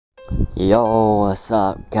Yo, what's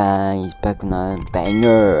up guys, back with another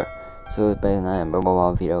banger. So back with another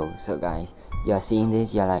mobile video. So guys, you're seeing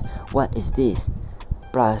this, you're like, what is this?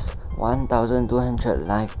 Plus 1200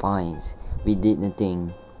 life points. We did the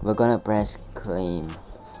thing. We're gonna press claim.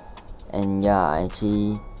 And yeah, I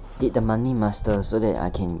actually did the money master so that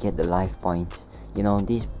I can get the life points. You know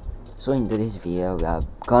this. So into this video we are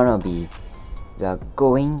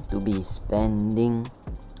going to be spending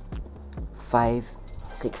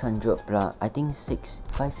 600 plus, I think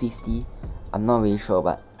 550, I'm not really sure,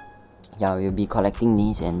 but yeah, we'll be collecting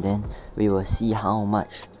these and then we will see how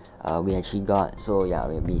much we actually got. So yeah,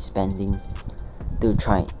 we'll be spending to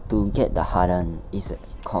try to get the Harden, is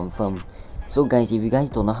confirmed. So guys, if you guys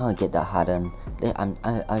don't know how to get the Harden, then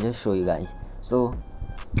I'll just show you guys. So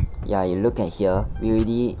yeah, you look at here, we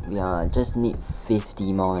just need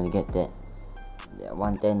 50 more to get that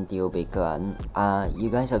 110 deal breaker. You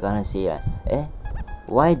guys are gonna say like,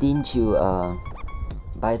 why didn't you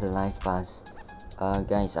buy the life pass?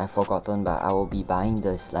 Guys, I've forgotten, but I will be buying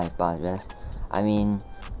this life pass because I mean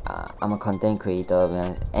I'm a content creator,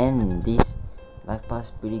 and this life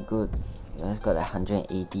pass pretty good. You guys got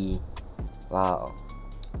 180. Wow.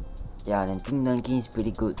 Yeah, then Ting Dunking is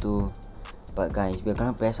pretty good too. But guys, we're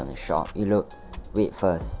gonna press on the shop. You look, wait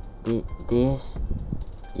first. This,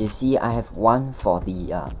 you see, I have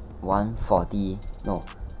 140. No.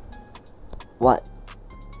 What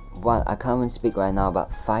I can't even speak right now,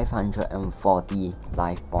 but 540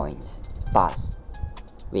 life points. Pass.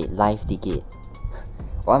 Wait, life ticket.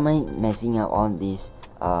 Why am I messing up on this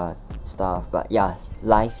stuff? But yeah,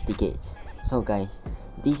 life tickets. So guys,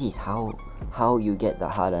 this is how you get the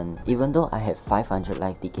Harden. Even though I have 500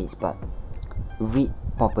 life tickets, but read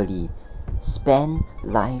properly. Spend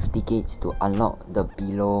life tickets to unlock the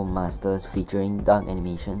below masters featuring dark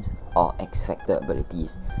animations or X Factor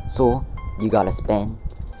abilities. So you gotta spend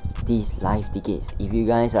these life tickets. If you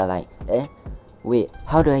guys are like, wait,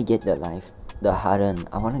 how do I get the Harden?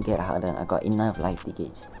 I wanna get Harden, I got enough life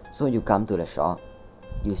tickets. So you come to the shop,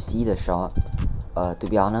 you see the shop. To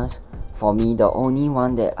be honest, for me, the only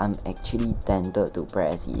one that I'm actually tempted to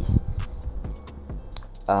press is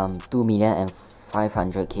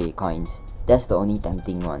 2,500,000 coins. That's the only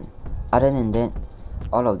tempting one. Other than that,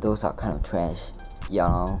 all of those are kind of trash. You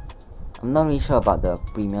know, I'm not really sure about the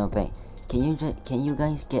premium pack. Can you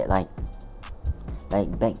guys get like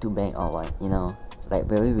back to back or what? You know, like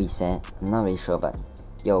will it reset? I'm not really sure, but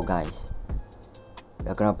yo guys,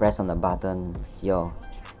 we're gonna press on the button. Yo,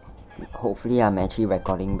 hopefully I'm actually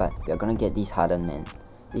recording, but we're gonna get this Harden, man.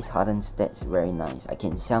 This Harden stats very nice. I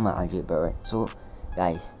can sell my RJ Barrett. So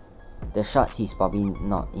guys, the shots is probably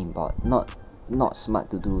not smart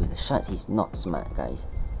to do. The shots is not smart, guys,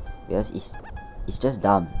 because it's just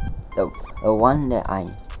dumb. The one that I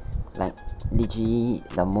like, literally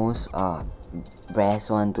the most best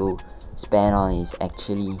one to spend on is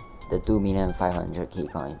actually the 2,500,000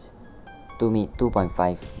 coins,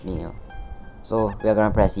 2.5 million. So we're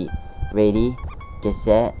gonna press it. Ready, get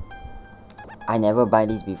set. I never buy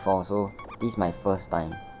this before, so this is my first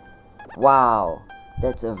time. Wow,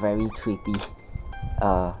 that's a very trippy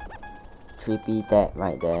tag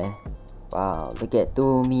right there. Wow, look at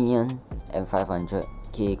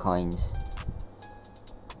 2,500,000 coins,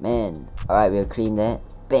 man. Alright, we'll claim that.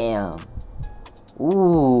 Bam.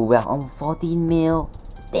 Ooh, we're on 14 mil.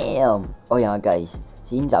 Damn. Oh yeah guys,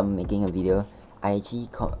 since I'm making a video, I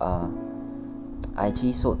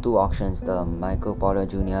actually sold 2 auctions, the Michael Porter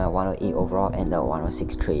Jr. 108 overall and the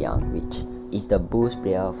 106 Trae Young, which is the boost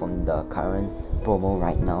player from the current promo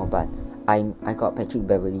right now. But I got Patrick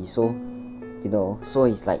Beverly, so you know, so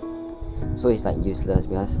it's like useless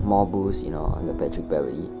because more boost, you know, on the Patrick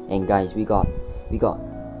Beverly. And guys, we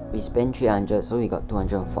spent 300, so we got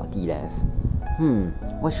 240 left.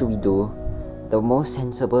 What should we do? The most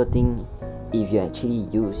sensible thing, if you actually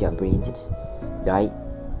use your brains, right,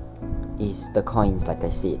 is the coins. Like I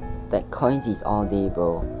said, like coins is all day,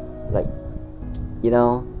 bro. Like, you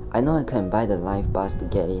know, I know I can buy the life pass to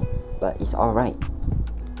get it, but it's alright.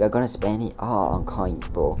 We're gonna spend it all on coins,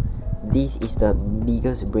 bro. This is the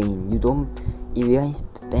biggest brain. If you guys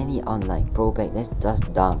spend it on like pro pack, that's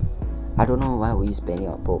just dumb. I don't know why would you spend it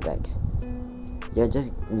on pro packs. You're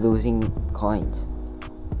just losing coins.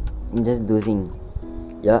 You're just losing.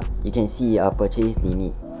 Yeah, you can see a purchase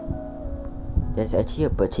limit. There's actually a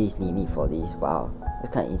purchase limit for this. Wow, that's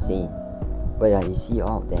kind of insane. But yeah, you see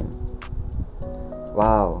all of them.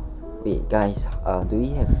 Wow. Wait guys, do we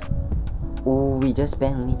have... Oh, we just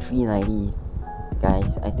spent only 390.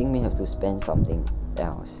 Guys, I think we have to spend something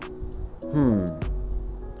else.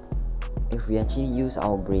 If we actually use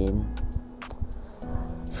our brain,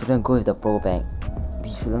 shouldn't go with the pro pack. we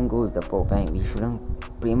shouldn't go with the pro pack. We shouldn't.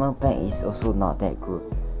 Premier pack is also not that good.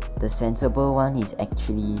 The sensible one is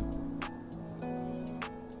actually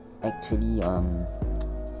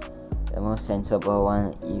the most sensible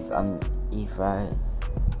one. If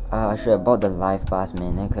I should have bought the life pass,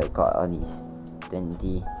 man. I could have got all these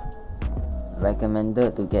 20.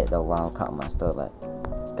 Recommended to get the wildcard master, but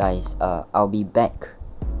guys, I'll be back.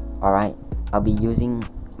 Alright, I'll be using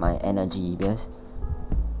my energy because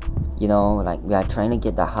like we are trying to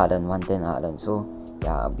get the Harden 110 Harden. So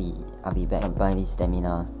yeah, I'll be back and buy this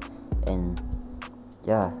stamina, and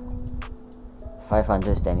yeah,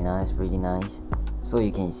 500 stamina is pretty nice. So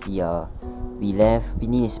you can see we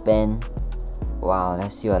need to spend, wow,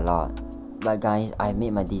 that's still a lot. But guys, I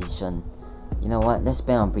made my decision. You know what, let's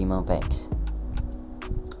spend on premium packs.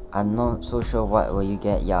 I'm not so sure what will you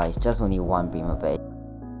get. Yeah, it's just only one premium pack.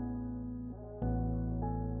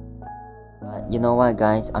 But you know what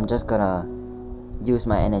guys, I'm just gonna use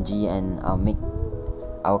my energy and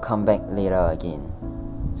I'll come back later again.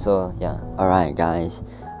 So yeah, alright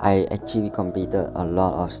guys, I actually completed a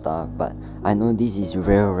lot of stuff, but I know this is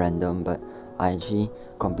real random, but I actually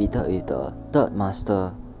completed with the third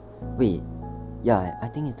master. Wait, yeah, I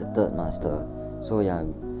think it's the third master. So yeah,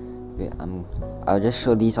 wait, I'll just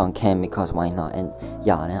show this on cam because why not. And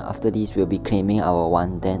yeah, then after this we'll be claiming our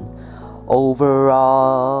 110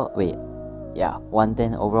 overall, wait, yeah,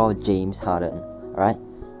 110 overall James Harden. Alright,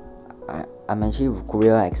 I'm actually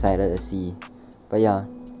real excited to see. But yeah,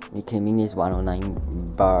 we're claiming this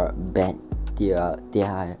 109 bar bet.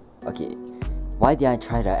 Okay, why did I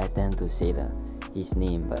try to attempt to say his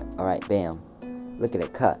name? But alright, bam, look at the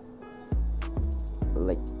cut.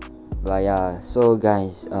 But yeah, so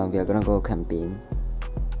guys, we are gonna go campaign.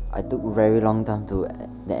 I took very long time to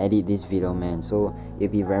edit this video, man, so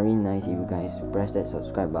it'd be very nice if you guys press that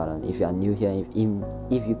subscribe button. If you are new here,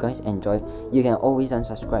 if you guys enjoy, you can always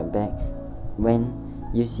unsubscribe back when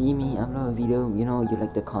you see me upload a video. You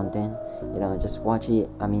like the content, just watch it.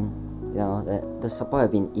 I mean, the support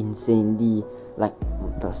have been insanely, like,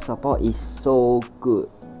 the support is so good.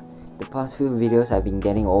 The past few videos I've been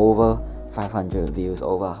getting over 500 views,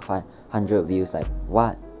 over 500 views, like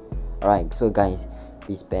what? Alright, so guys,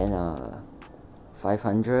 we spent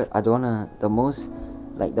 500. I don't wanna, the most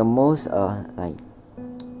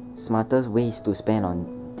smartest ways to spend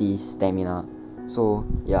on this stamina. So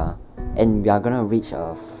yeah, and we are gonna reach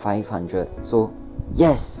 500. So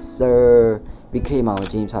yes sir, we claim our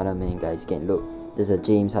James Harden, man. Guys, you can look, there's a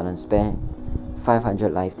James Harden spare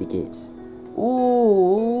 500 live tickets.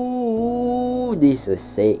 Ooh, this is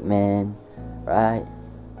sick, man. Right,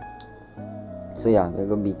 so yeah, we're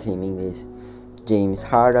gonna be claiming this James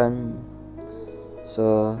Harden.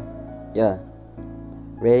 So yeah,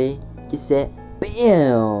 ready, get set,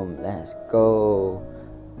 bam, let's go.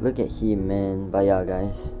 Look at him, man. But yeah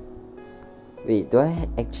guys, wait, do I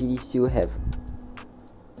actually still have,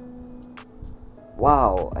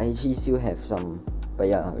 wow, I actually still have some. But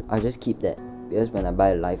yeah, I'll just keep that because when I buy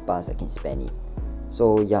a live pass I can spend it.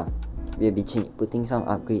 So yeah, we'll be putting some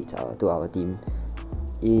upgrades to our team.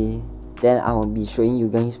 Then I will be showing you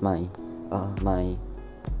guys my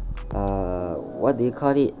what do you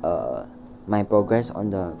call it, my progress on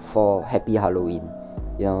the for Happy Halloween.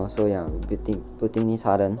 So yeah, putting this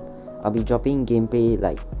Harden. I'll be dropping gameplay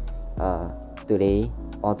like today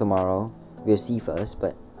or tomorrow, we'll see first.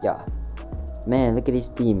 But yeah, man, look at this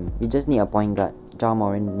team. We just need a point guard, Ja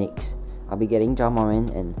Morant next. I'll be getting Ja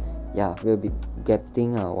Morant, and yeah, we'll be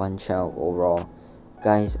getting one shell overall.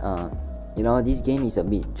 Guys, this game is a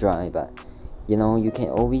bit dry, but you can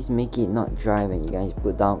always make it not dry when you guys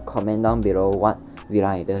comment down below what video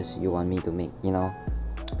ideas you want me to make.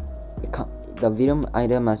 The video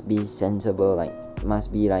idea must be sensible,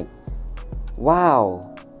 must be like,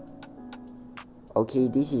 wow, okay,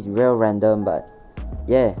 this is real random, but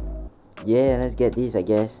yeah, let's get this, I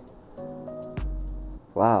guess.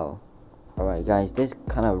 Wow, alright guys, that's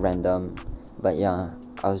kind of random, but yeah,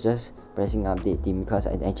 I was just pressing update team because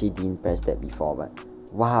I actually didn't press that before. But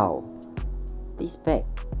wow, this pack,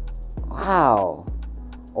 wow.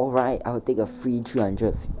 Alright, I'll take a free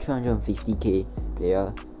 350k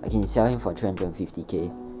player. I can sell him for 350k.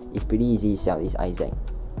 It's pretty easy to sell this Isaac.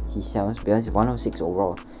 He sells because 106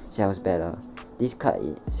 overall sells better. This card,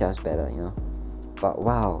 it sells better, But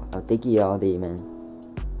wow, I'll take it all day, man.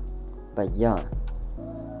 But yeah,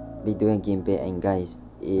 be doing gameplay. And guys,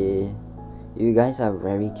 if you guys are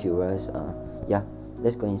very curious, yeah,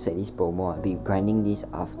 let's go inside this promo. I'll be grinding this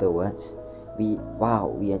afterwards. We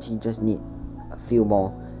actually just need a few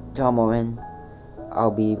more. Ja Morant,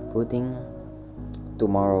 I'll be putting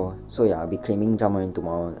tomorrow. So yeah, I'll be claiming Ja Morant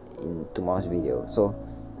tomorrow in tomorrow's video. So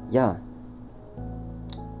yeah,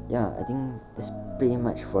 yeah, I think that's pretty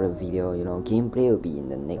much for the video. You know, gameplay will be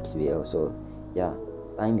in the next video. So yeah,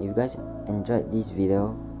 if you guys enjoyed this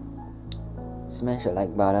video, smash the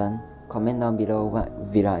like button, comment down below what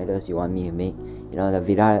video ideas you want me to make. You know, the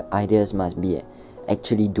video ideas must be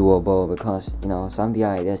actually doable, because you know, some video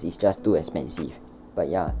ideas is just too expensive. But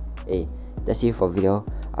yeah, hey, that's it for video.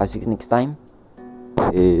 I'll see you next time.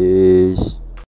 Peace.